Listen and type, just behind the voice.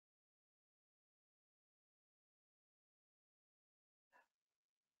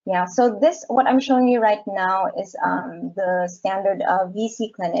Yeah, so this, what I'm showing you right now is the standard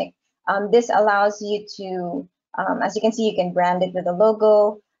VSee Clinic. This allows you to, as you can see, you can brand it with a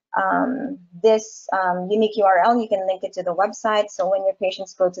logo. This unique URL, you can link it to the website. So when your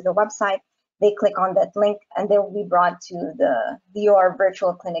patients go to the website, they click on that link and they will be brought to your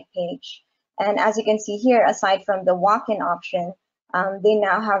virtual clinic page. And as you can see here, aside from the walk-in option, they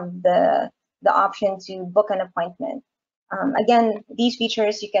now have the option to book an appointment. Again, these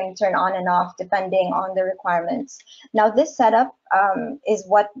features you can turn on and off depending on the requirements. Now, this setup is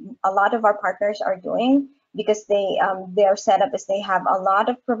what a lot of our partners are doing because their setup is they have a lot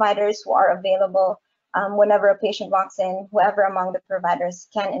of providers who are available whenever a patient walks in. Whoever among the providers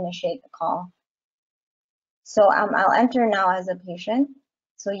can initiate the call. So I'll enter now as a patient.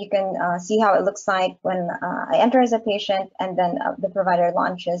 So you can see how it looks like when I enter as a patient and then the provider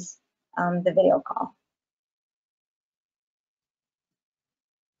launches the video call.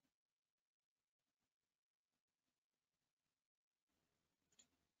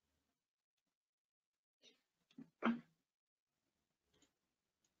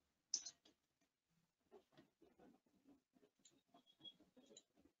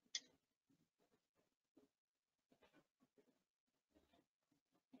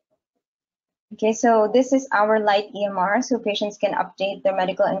 Okay, so this is our light EMR, so patients can update their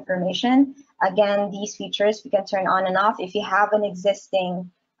medical information. Again, these features we can turn on and off. If you have an existing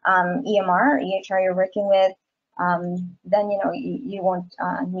EMR, EHR you're working with, then you won't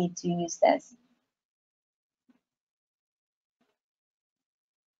need to use this.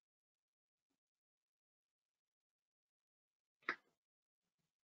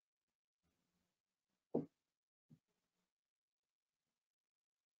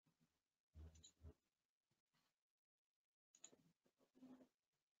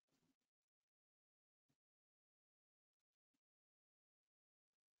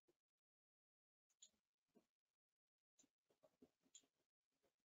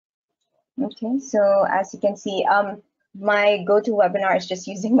 Okay, so as you can see, my GoToWebinar is just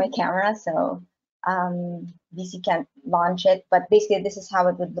using my camera, so VSee can't launch it, but basically this is how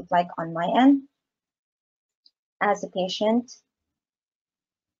it would look like on my end as a patient.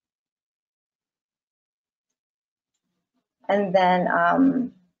 And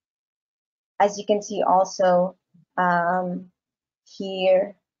then as you can see also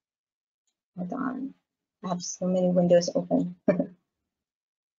here, hold on, I have so many windows open.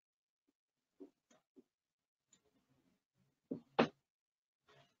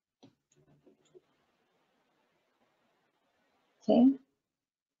 Okay.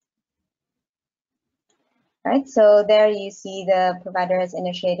 Right, so there you see the provider has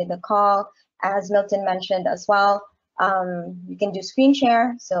initiated the call. As Milton mentioned as well, you can do screen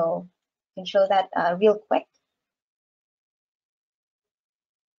share, so you can show that real quick.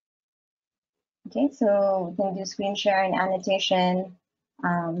 Okay, so we can do screen share and annotation.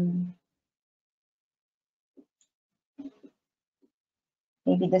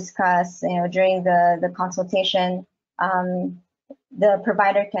 Maybe discuss, during the consultation, the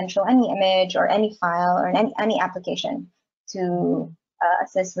provider can show any image or any file or any application to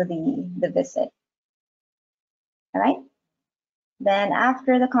assist with the visit. All right. Then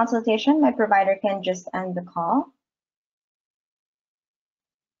after the consultation, my provider can just end the call.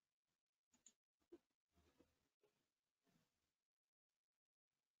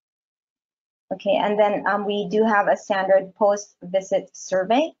 Okay, and then we do have a standard post-visit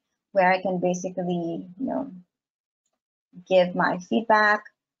survey where I can basically, give my feedback.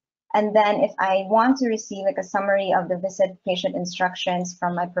 And then if I want to receive like a summary of the visit patient instructions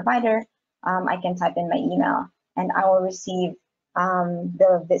from my provider, I can type in my email and I will receive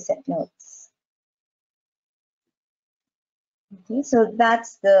the visit notes. Okay, so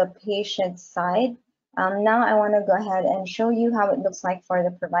that's the patient side. Now I want to go ahead and show you how it looks like for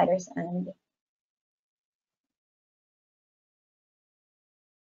the provider's end.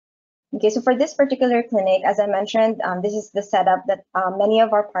 Okay, so for this particular clinic, as I mentioned, this is the setup that many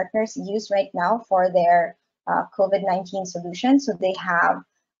of our partners use right now for their COVID-19 solution. So they have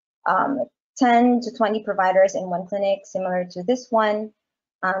 10 to 20 providers in one clinic, similar to this one.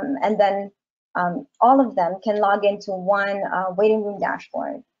 And then all of them can log into one waiting room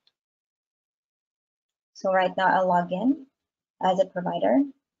dashboard. So right now I'll log in as a provider.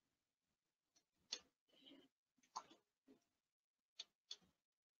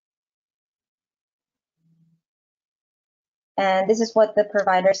 And this is what the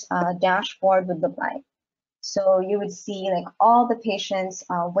provider's dashboard would look like. So you would see like all the patients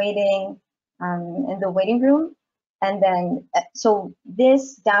waiting in the waiting room. And then, so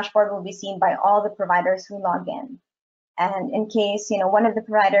this dashboard will be seen by all the providers who log in. And in case one of the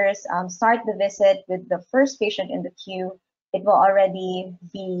providers start the visit with the first patient in the queue, it will already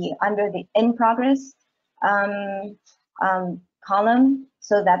be under the in progress column,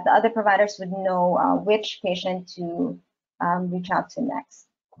 so that the other providers would know which patient to reach out to next.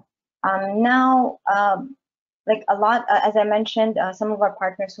 Now, like a lot, as I mentioned, some of our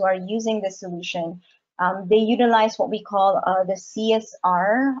partners who are using this solution, they utilize what we call the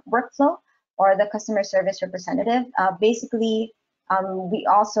CSR workflow, or the customer service representative. Basically, we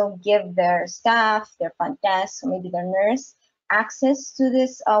also give their staff, their front desk, or maybe their nurse, access to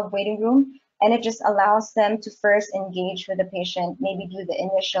this waiting room, and it just allows them to first engage with the patient, maybe do the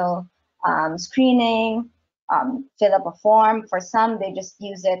initial screening, fill up a form. For some, they just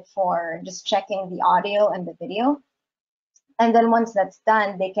use it for just checking the audio and the video. And then once that's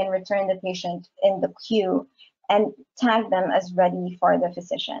done, they can return the patient in the queue and tag them as ready for the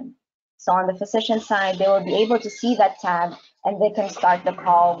physician. So on the physician side, they will be able to see that tag, and they can start the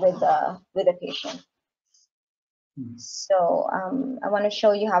call with the patient. So I want to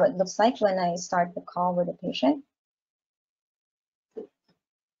show you how it looks like when I start the call with a patient.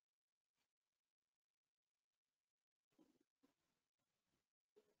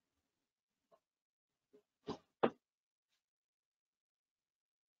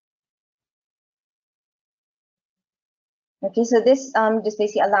 Okay, so this just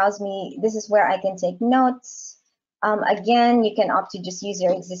basically allows me, this is where I can take notes. Again, you can opt to just use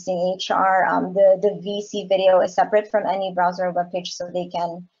your existing HR. The VSee video is separate from any browser or web page, so they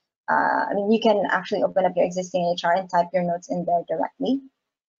can, I mean, you can actually open up your existing HR and type your notes in there directly.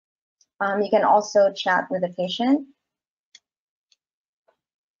 You can also chat with the patient.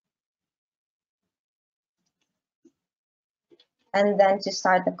 And then to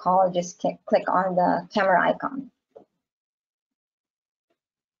start the call, just click on the camera icon.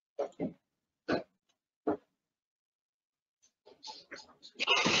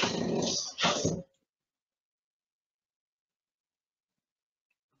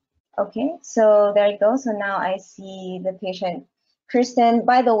 Okay, so there you go. So now I see the patient, Kristen.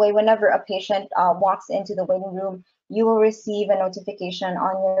 By the way, whenever a patient walks into the waiting room, you will receive a notification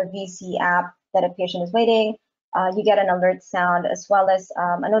on your VSee app that a patient is waiting. You get an alert sound as well as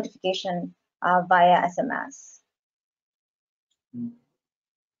a notification via SMS.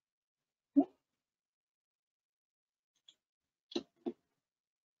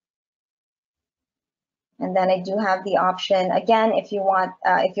 And then I do have the option, again, if you want,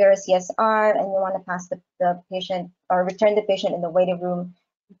 if you're a CSR and you want to pass the patient or return the patient in the waiting room,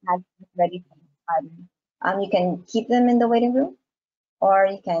 ready for you can keep them in the waiting room, or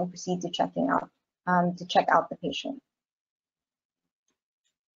you can proceed to check out the patient.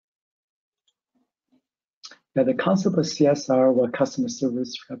 Yeah, the concept of CSR, or customer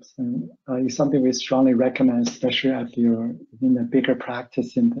service reps, is something we strongly recommend, especially if you're in a bigger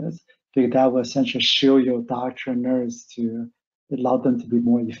practice in this, because that will essentially show your doctor and nurse to allow them to be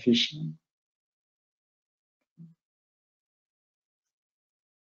more efficient.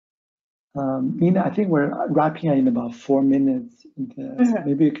 Nina, I think we're wrapping up in about 4 minutes.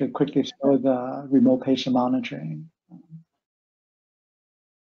 Maybe you could quickly show the remote patient monitoring.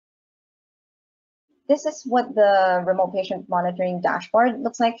 This is what the remote patient monitoring dashboard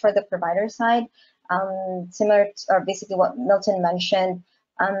looks like for the provider side. Similar to, or basically what Milton mentioned,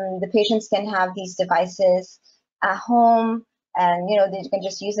 the patients can have these devices at home, and they can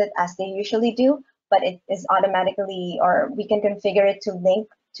just use it as they usually do, but it is automatically, or we can configure it to link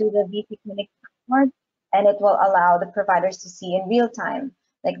to the VSee Clinic dashboard, and it will allow the providers to see in real time,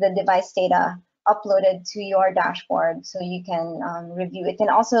 like the device data uploaded to your dashboard, so you can review. It can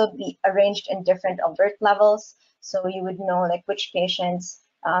also be arranged in different alert levels, so you would know like which patients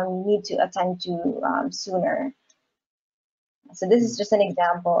need to attend to sooner. So this is just an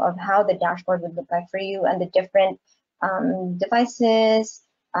example of how the dashboard would look like for you, and the different devices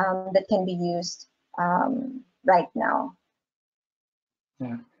that can be used right now.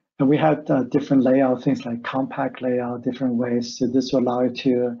 Yeah, and we had different layout, things like compact layout, different ways. So this will allow you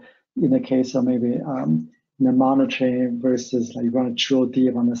to, in the case of maybe monitoring versus like you want to drill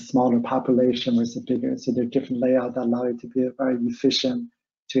deep on a smaller population versus bigger. So there are different layouts that allow you to be very efficient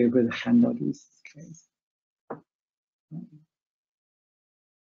to be able to handle these cases.